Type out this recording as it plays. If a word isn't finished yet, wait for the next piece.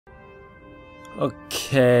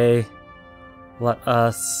Okay. Let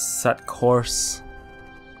us set course.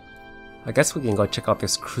 I guess we can go check out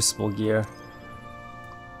this crucible gear.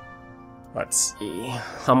 Let's see.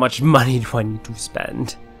 How much money do I need to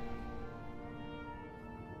spend?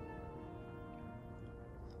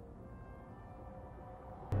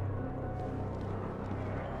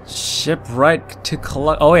 Shipwright to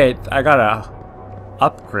collect. Oh wait, I got a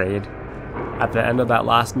upgrade at the end of that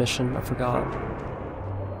last mission. I forgot.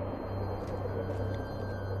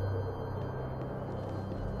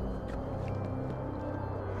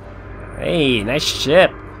 Hey, nice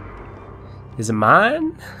ship. Is it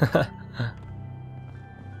mine?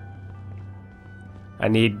 I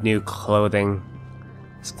need new clothing.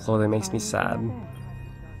 This clothing makes me sad.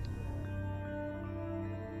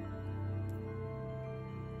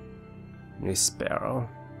 New sparrow.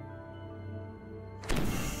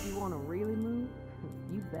 You want to really move?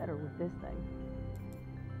 You better with this thing.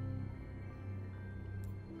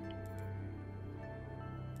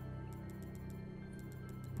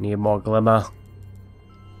 Need more glimmer.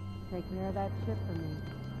 Take care of that ship for me.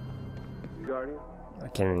 Guardian? I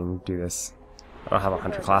can't even do this. I don't have a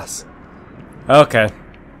hunter class. Okay.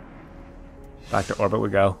 Back to orbit we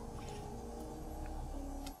go.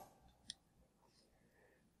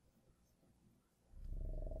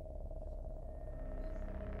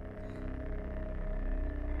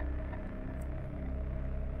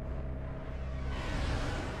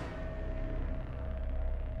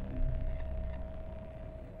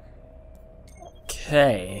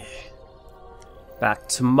 Okay. Back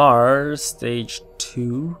to Mars, stage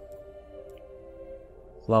 2.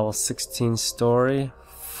 Level 16 story,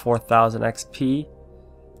 4000 XP,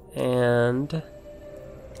 and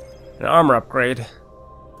an armor upgrade,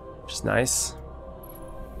 which is nice.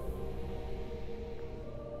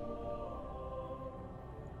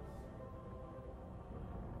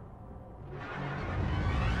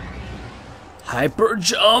 Hyper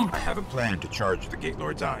jump! I have a plan to charge the Gate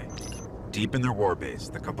Lord's Eye. Deep in their warbase,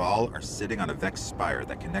 the Cabal are sitting on a Vex Spire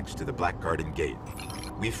that connects to the Black Garden Gate.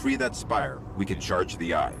 We free that Spire, we can charge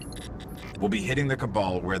the Eye. We'll be hitting the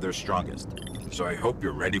Cabal where they're strongest, so I hope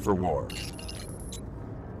you're ready for war.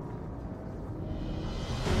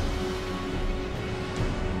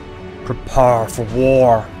 Prepare for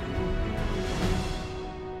war.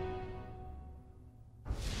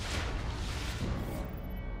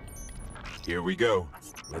 Here we go.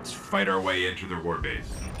 Let's fight our way into their warbase.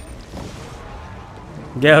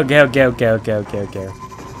 Go, go, go, go, go, go, go.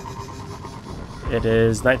 It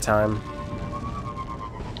is nighttime.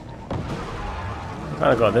 I'm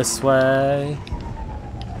gonna go this way.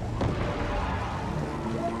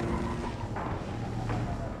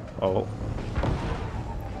 Oh.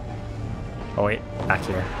 Oh wait, back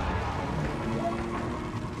here.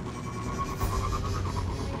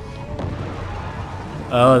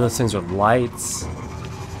 Oh, those things with lights.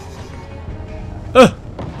 Ugh!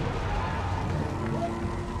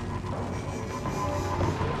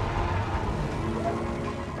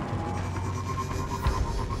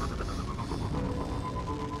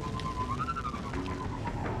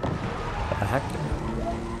 What the heck?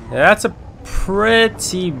 Yeah, that's a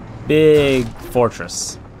pretty big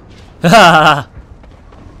fortress. Getting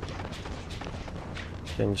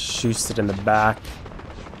shoosted in the back.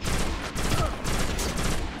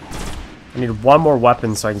 I need one more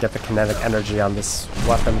weapon so I can get the kinetic energy on this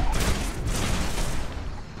weapon.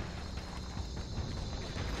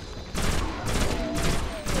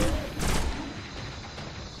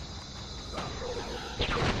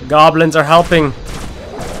 Goblins are helping.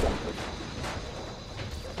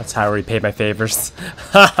 That's how I repay my favors.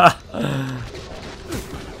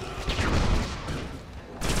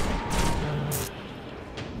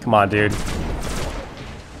 Come on, dude.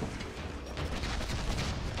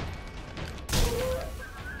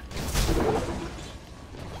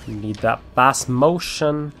 You need that fast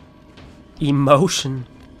motion. Emotion.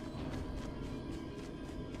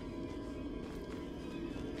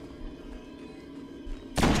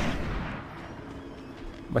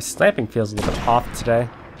 My sniping feels a little bit off today.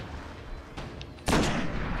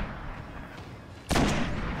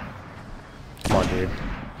 Come on, dude.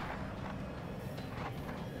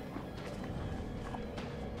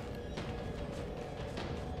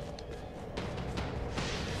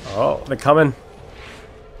 Oh, they're coming.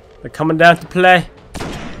 They're coming down to play. I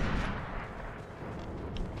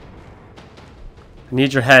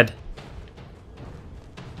need your head.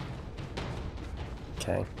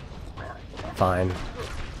 Okay. Fine.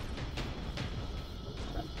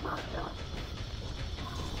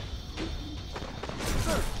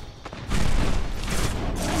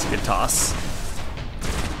 That's a good toss.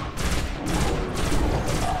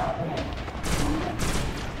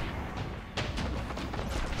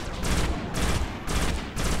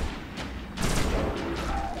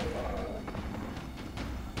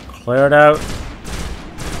 Clear it out.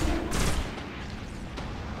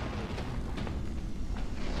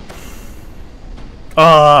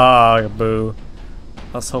 Oh, boo.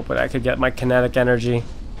 I was hoping I could get my kinetic energy.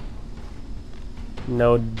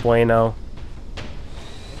 No bueno.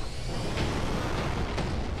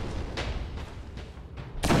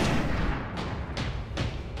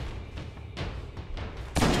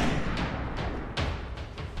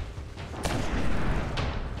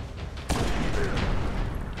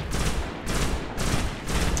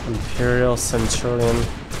 Imperial Centurion.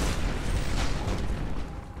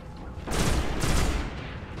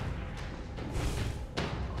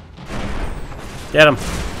 Get him.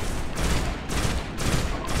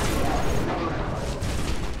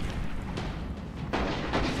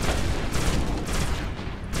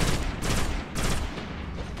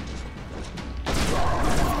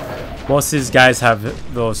 Most of these guys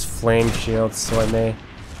have those flame shields, so I may...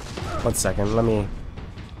 One second, let me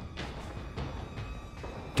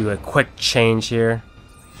do a quick change here.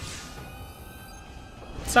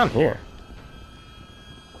 What's down here?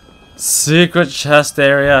 Secret chest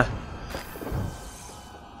area.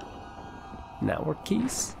 Network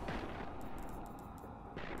keys.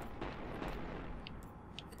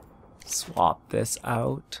 Swap this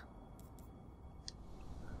out.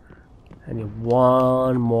 I need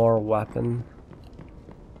one more weapon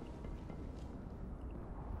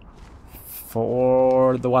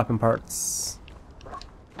for the weapon parts.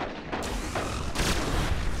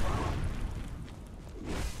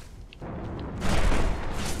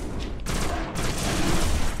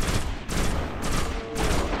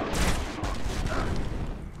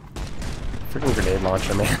 Freaking grenade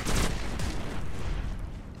launcher, man.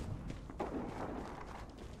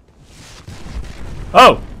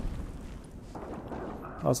 Oh!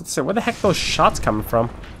 I was about to say, where the heck are those shots coming from?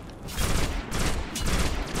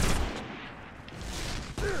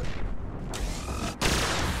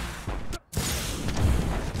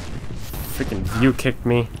 Freaking view kicked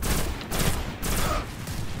me.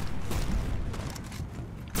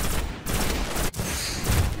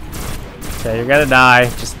 Okay, you're gonna die.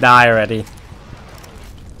 Just die already.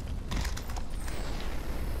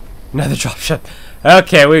 Another dropship.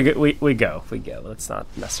 Okay, we go. Let's not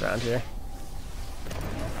mess around here.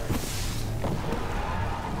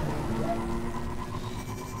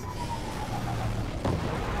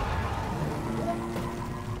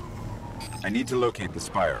 I need to locate the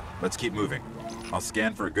Spire. Let's keep moving. I'll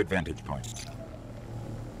scan for a good vantage point.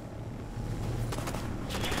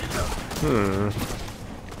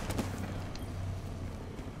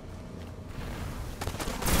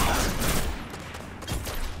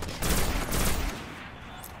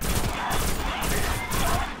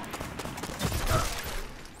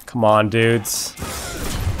 Come on, dudes.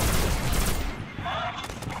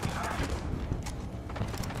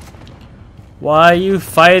 Why are you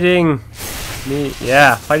fighting me?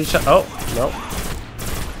 Yeah, fight each other. Oh, no.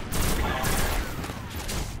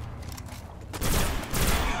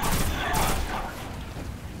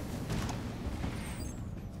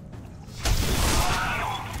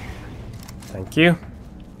 Thank you.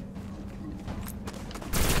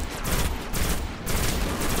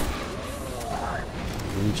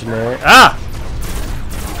 Legionary. Ah!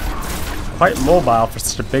 Quite mobile for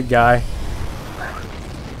such a big guy.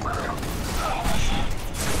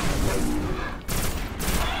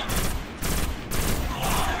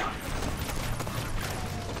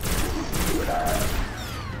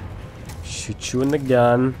 Shoot you in the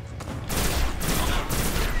gun.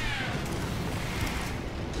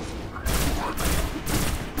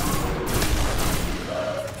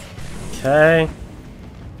 Okay.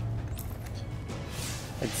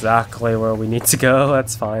 Exactly where we need to go,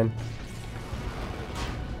 that's fine.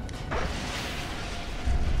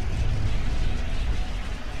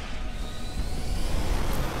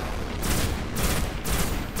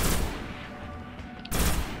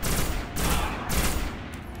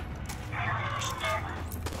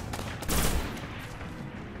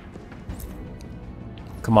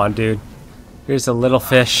 Come on, dude. Here's a little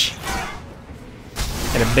fish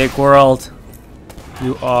in a big world.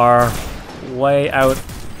 You are way out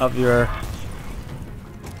of your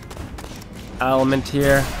element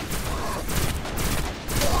here.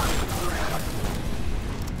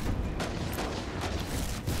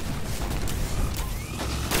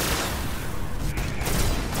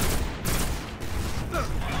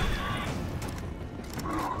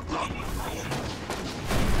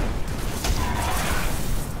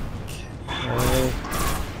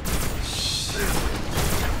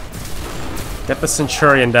 Get the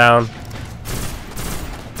Centurion down.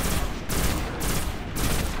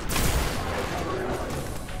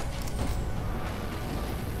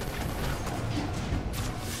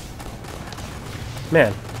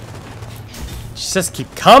 Man. Just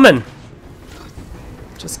keep coming.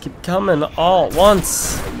 Just keep coming all at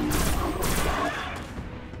once.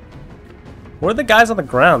 Where are the guys on the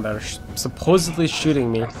ground that are supposedly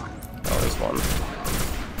shooting me? Oh, there's one.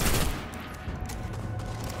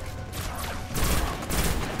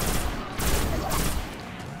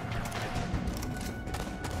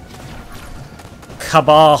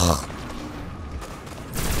 Cabal.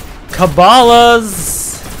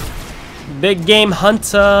 Cabala's big game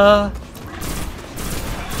hunter.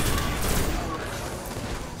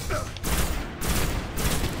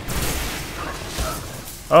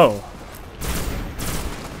 Oh.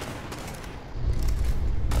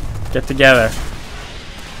 Get together.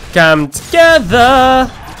 Come together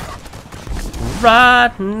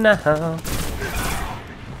right now.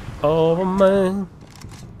 Oh man.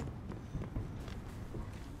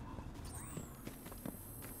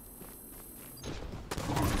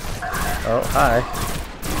 Oh, hi.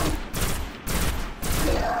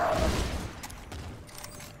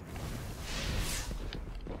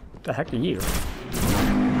 What the heck are you?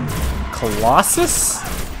 Colossus?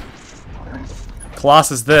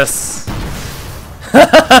 Colossus this.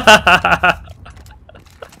 I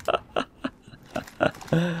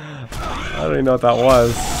don't even know what that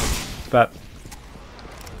was.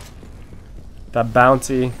 That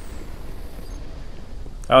bounty.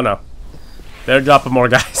 Oh no. They're dropping more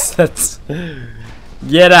guys. Let's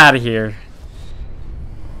get out of here.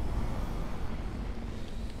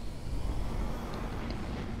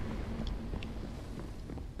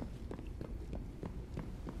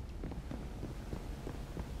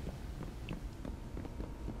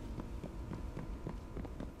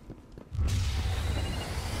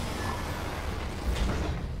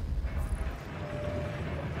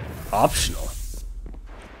 Optional.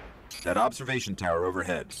 That observation tower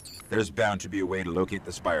overhead. There's bound to be a way to locate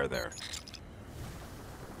the spire there.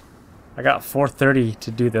 I got 4:30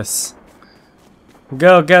 to do this.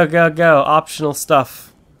 Go, go, go, go. Optional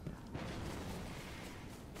stuff.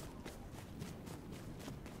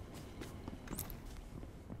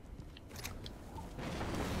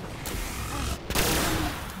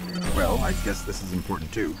 Well, I guess this is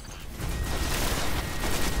important too.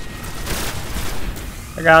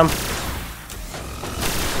 I got him.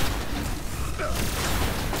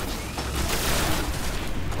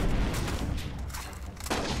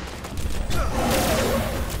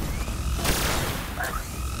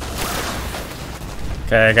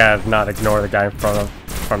 Okay, I gotta not ignore the guy in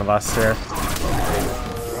front of us here.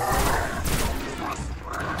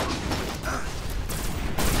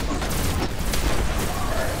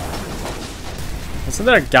 Wasn't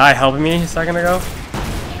there a guy helping me a second ago?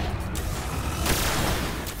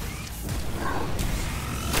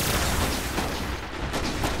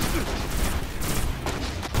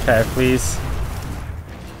 Okay, please.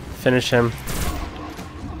 Finish him.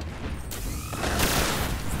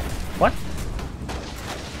 What?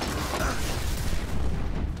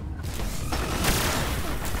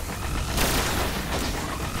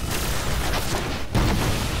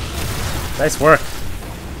 Nice work.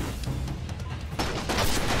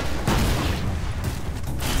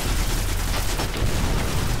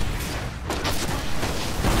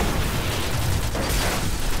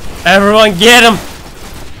 Everyone get him!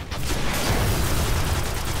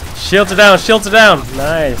 Shields are down, shields are down.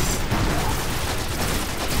 Nice.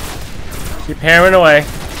 Keep hammering away.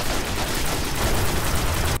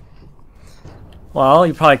 Well,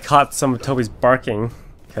 you probably caught some of Toby's barking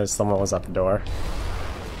because someone was at the door.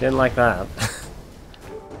 Didn't like that.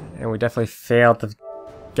 And we definitely failed at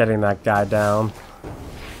getting that guy down.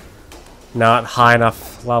 Not high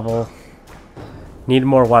enough level. Need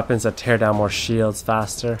more weapons that tear down more shields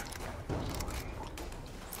faster.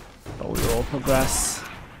 But we will progress.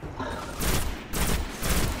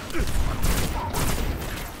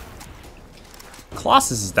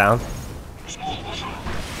 Colossus is down.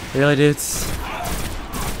 Really, dudes?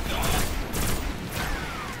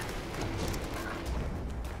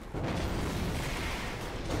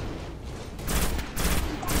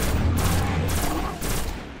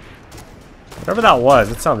 Whatever that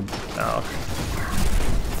was, it sounded... Oh.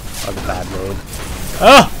 That was a bad move.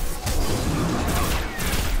 Oh!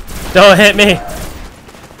 Don't hit me!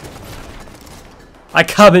 I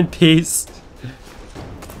come in peace.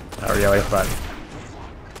 Not really, but...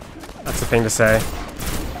 that's the thing to say.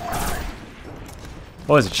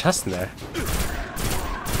 Oh, there's a chest in there.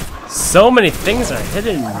 So many things are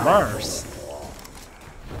hidden in Mars.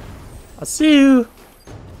 I'll see you!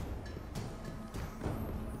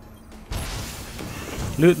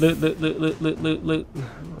 Loot, loot, loot, loot, loot, loot, loot, loot.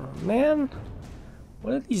 Man,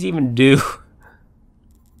 what do these even do?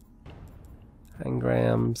 And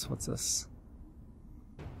engrams. What's this?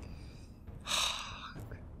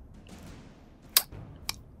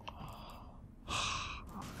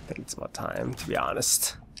 I think it's about time, to be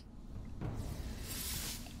honest.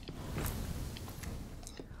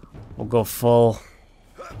 We'll go full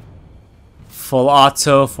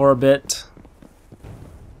auto for a bit.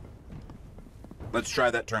 Let's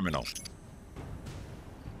try that terminal.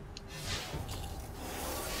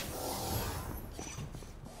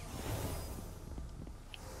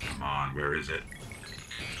 Come on, where is it?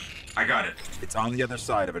 I got it. It's on the other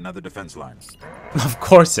side of another defense line. Of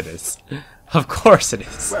course it is. Of course it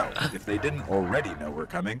is. Well, if they didn't already know we're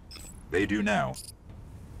coming, they do now.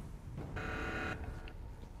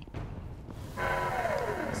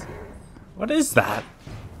 What is that?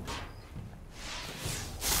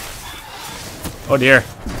 Oh dear.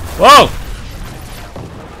 Whoa!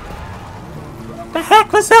 The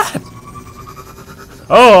heck was that?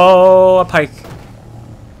 Oh, a pike.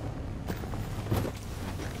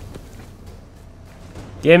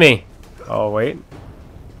 Gimme. Oh, wait.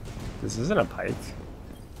 This isn't a pike.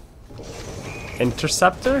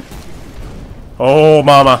 Interceptor? Oh,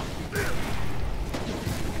 mama.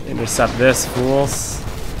 Intercept this, fools.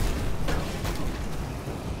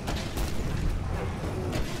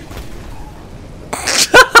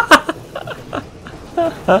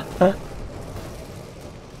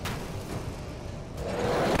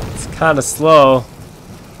 It's kind of slow,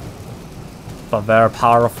 but very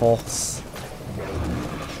powerful.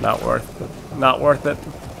 Not worth it. Not worth it.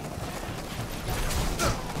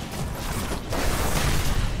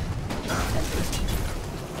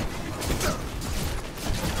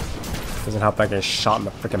 Doesn't help that I get shot in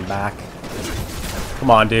the freaking back. Come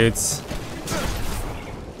on, dudes.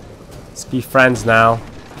 Let's be friends now.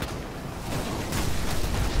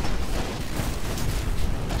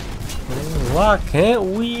 Why can't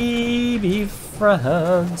we be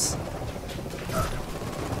friends?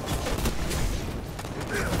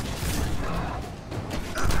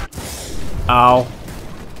 Ow.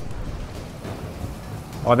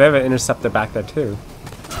 Oh, they have an interceptor back there too.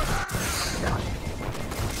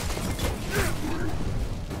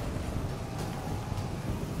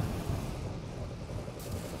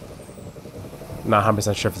 Not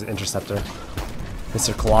 100% sure if it's an interceptor.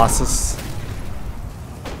 Mr. Colossus.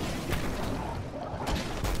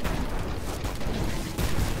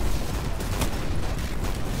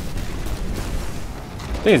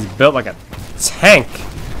 I think it's built like a tank.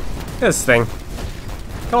 Look at this thing.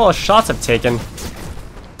 Look at all the shots I've taken.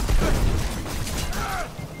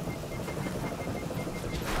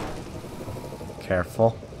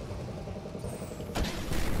 Careful.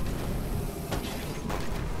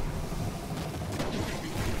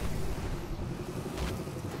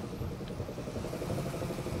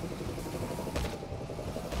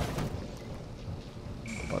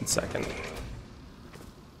 One second.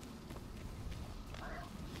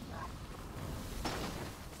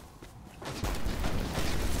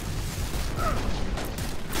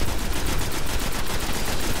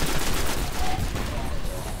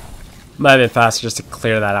 Might have been faster just to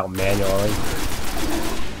clear that out manually.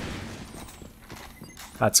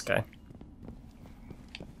 That's okay.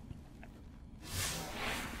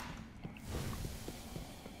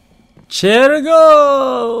 Here we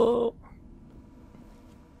go!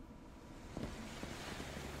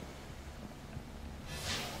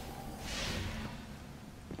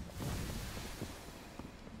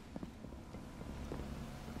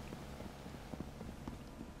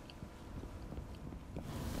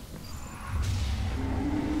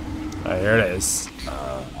 Oh, here it is.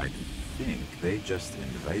 I think they just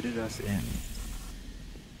invited us in.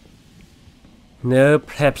 No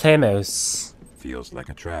problemos. Feels like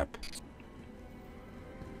a trap.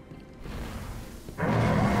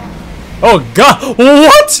 Oh god!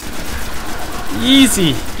 What?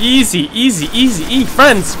 Easy, easy, easy, easy,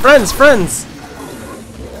 friends, friends, friends!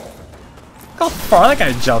 Look how far that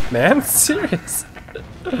guy jumped, man. Serious.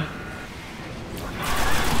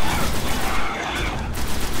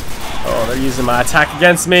 Oh, they're using my attack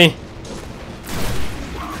against me.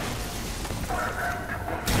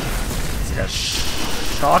 It's like a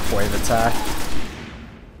shockwave attack.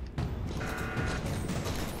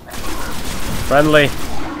 Friendly.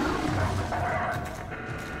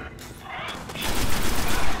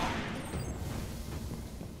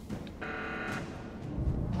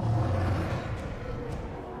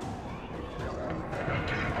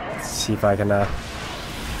 Let's see if I can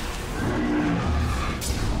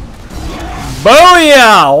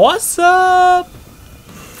Booyah! What's up?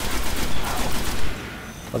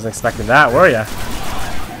 Wasn't expecting that, were ya?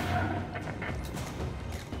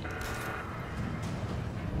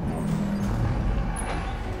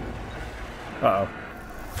 Uh-oh.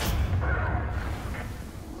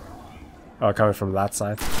 Oh, coming from that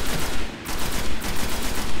side.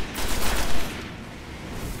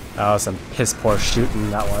 That was some piss poor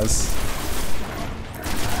shooting, that was.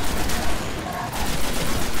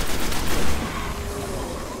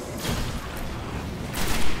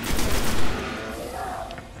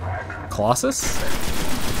 Colossus?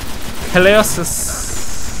 Colossus!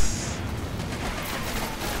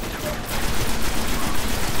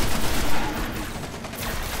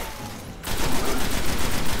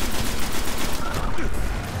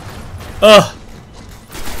 Ugh!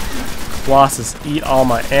 Colossus, eat all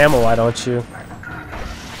my ammo, why don't you?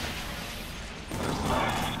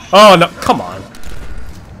 Oh no, come on!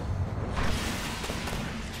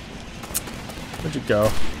 Where'd you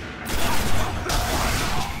go?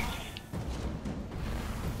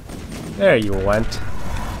 There you went.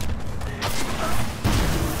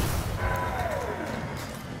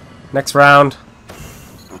 Next round.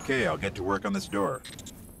 Okay, I'll get to work on this door.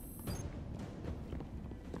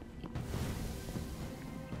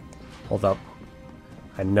 Hold up.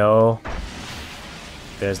 I know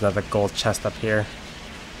there's another gold chest up here.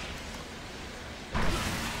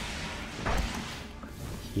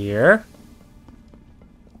 Here.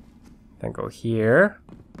 Then go here.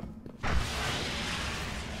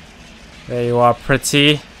 There you are,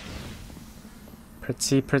 pretty.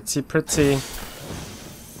 Pretty, pretty, pretty.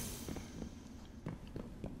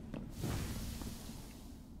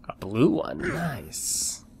 A blue one,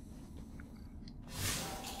 nice.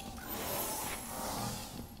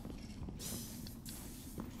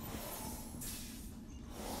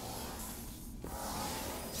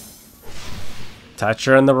 Touch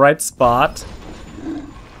her in the right spot.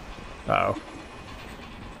 Uh-oh.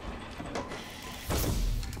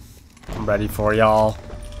 I'm ready for y'all.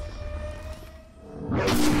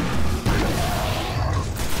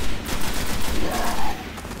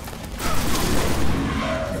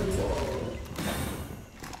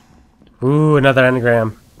 Ooh, another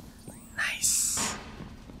engram. Nice.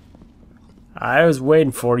 I was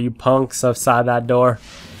waiting for you punks outside that door.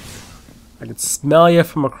 I could smell you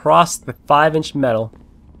from across the 5-inch metal.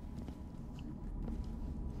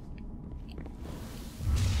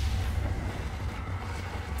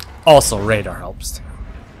 Also, radar helps too.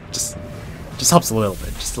 Just helps a little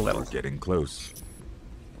bit, just a little. We're getting close.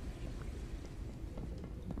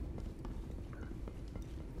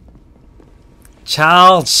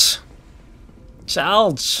 Charge!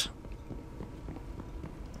 Charge!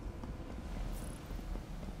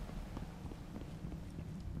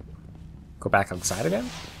 Go back outside again?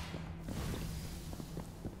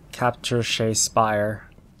 Capture Spire.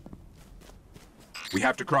 We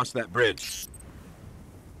have to cross that bridge.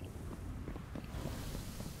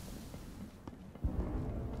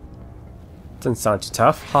 Doesn't sound too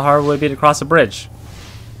tough. How hard would it be to cross a bridge?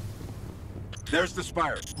 There's the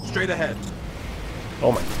Spire. Straight ahead.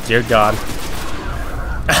 Oh my dear god.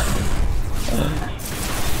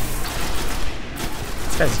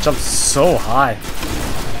 This guy's jumped so high.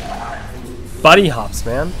 Buddy hops,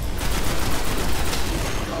 man.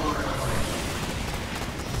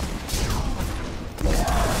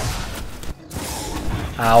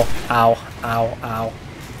 Ow, ow, ow, ow.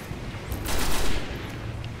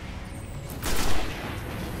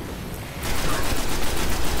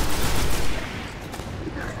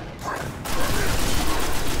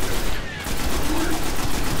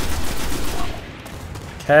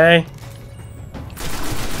 Okay.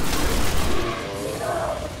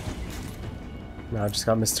 Now I've just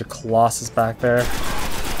got Mr. Colossus back there.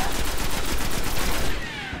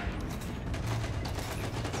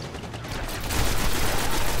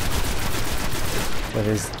 With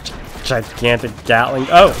his gigantic Gatling.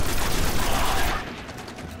 Oh!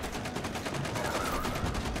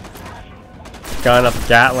 Gun up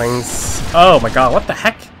Gatlings. Oh my god, what the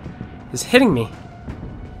heck is hitting me?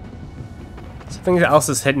 Something else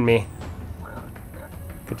is hitting me.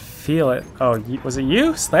 Could feel it. Oh, was it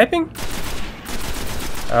you sniping?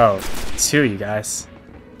 Oh, two you guys.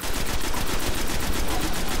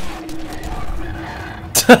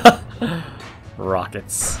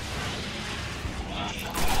 Rockets.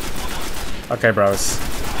 Okay, bros.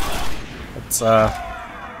 Let's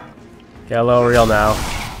get a little real now.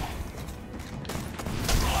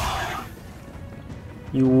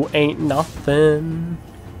 You ain't nothing.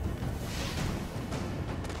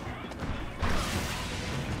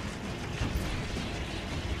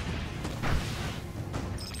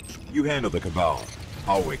 You handle the Cabal.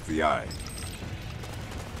 I'll wake the Eye.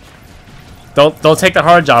 Don't take the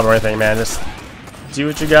hard job or anything, man. Just do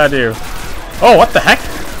what you gotta do. Oh, what the heck?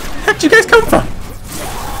 Where'd you guys come from?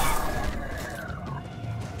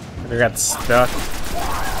 We got stuck.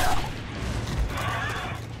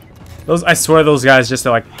 Those, I swear those guys just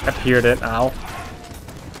like appeared in. Ow.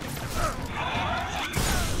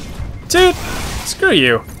 Dude, screw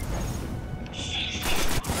you.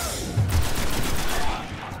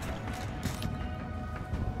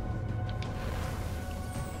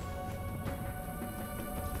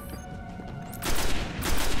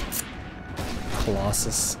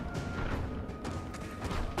 Colossus.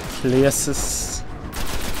 Colossus.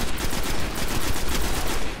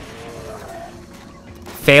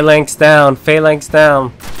 Phalanx down, phalanx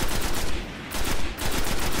down.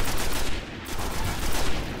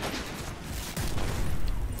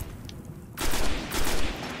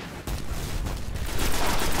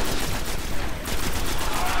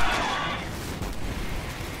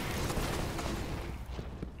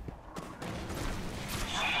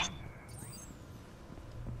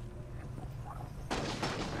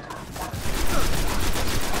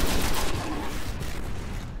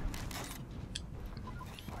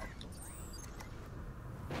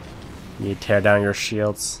 You tear down your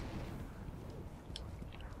shields.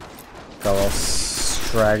 Got a little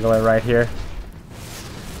straggler right here.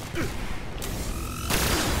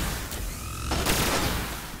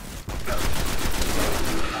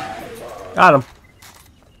 Got him.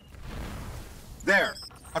 There!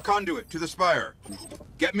 A conduit to the Spire.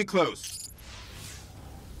 Get me close.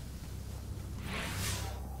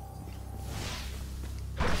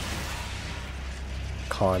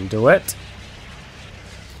 Conduit.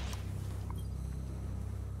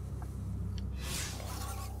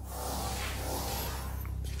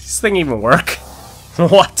 Does this thing even work?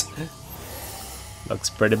 What? Looks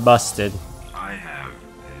pretty busted. I have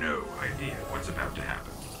no idea what's about to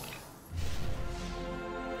happen.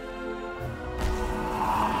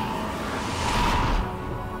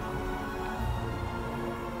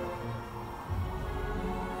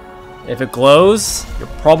 If it glows, you're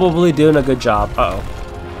probably doing a good job. Uh-oh.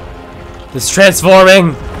 It's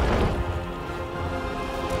transforming!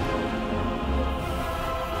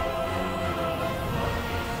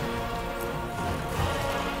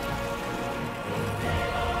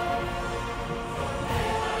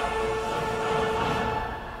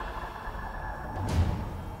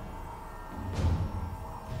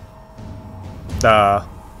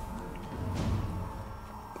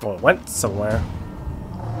 Well, it went somewhere.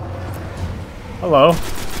 Hello.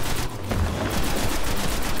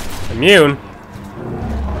 Immune.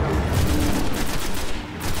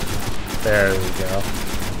 There we go.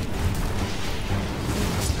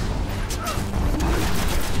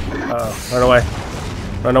 Uh-oh, run away.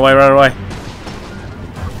 Run away, run away.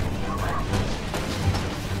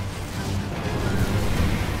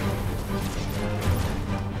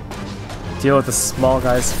 Deal with the small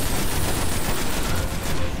guys.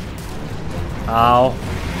 Ow.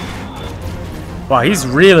 Wow, he's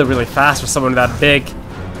really, really fast for someone that big.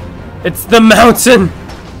 It's the mountain!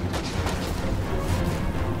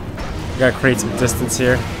 We gotta create some distance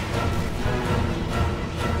here.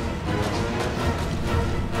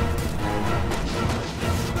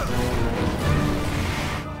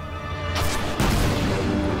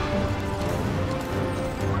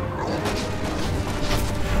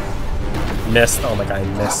 Missed. Oh my god, I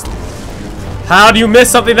missed. How do you miss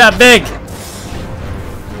something that big?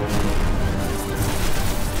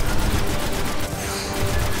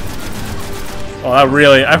 Oh, that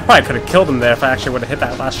really... I probably could have killed him there if I actually would have hit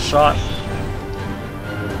that last shot.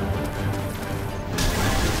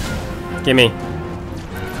 Gimme.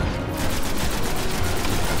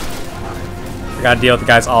 I gotta deal with the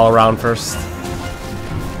guys all around first.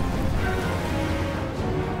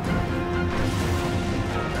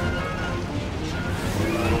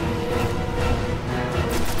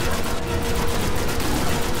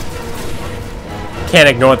 Can't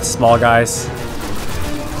ignore the small guys.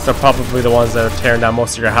 They're probably the ones that are tearing down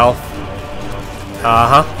most of your health.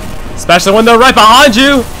 Uh-huh. Especially when they're right behind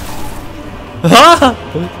you!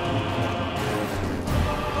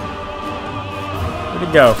 Where'd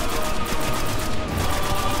it go?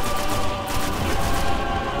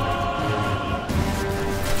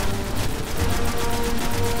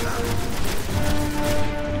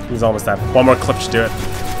 He's almost dead. One more clip should do it.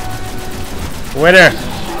 Winner!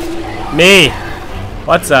 Me!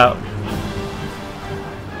 What's up?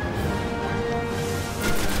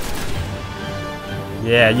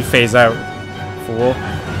 Yeah, you phase out, fool.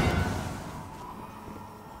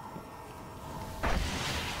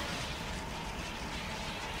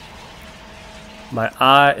 My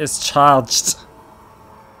eye is charged.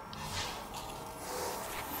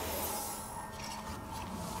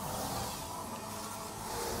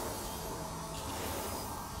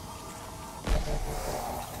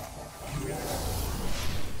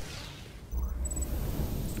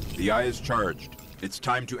 The eye is charged. It's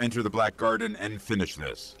time to enter the Black Garden and finish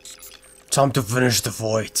this. Time to finish the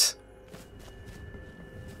fight.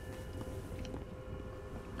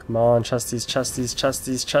 Come on, chesties, chesties,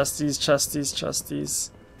 chesties, chesties, chesties,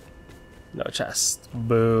 chesties. No chest.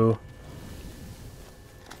 Boo.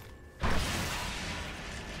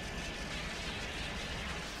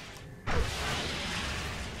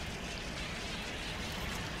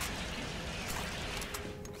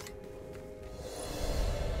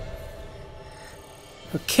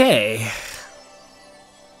 Okay.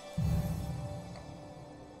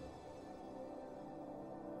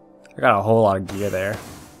 I got a whole lot of gear there.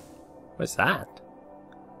 What's that?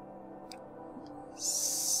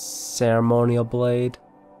 Ceremonial blade.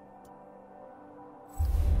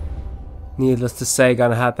 Needless to say,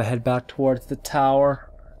 gonna have to head back towards the tower.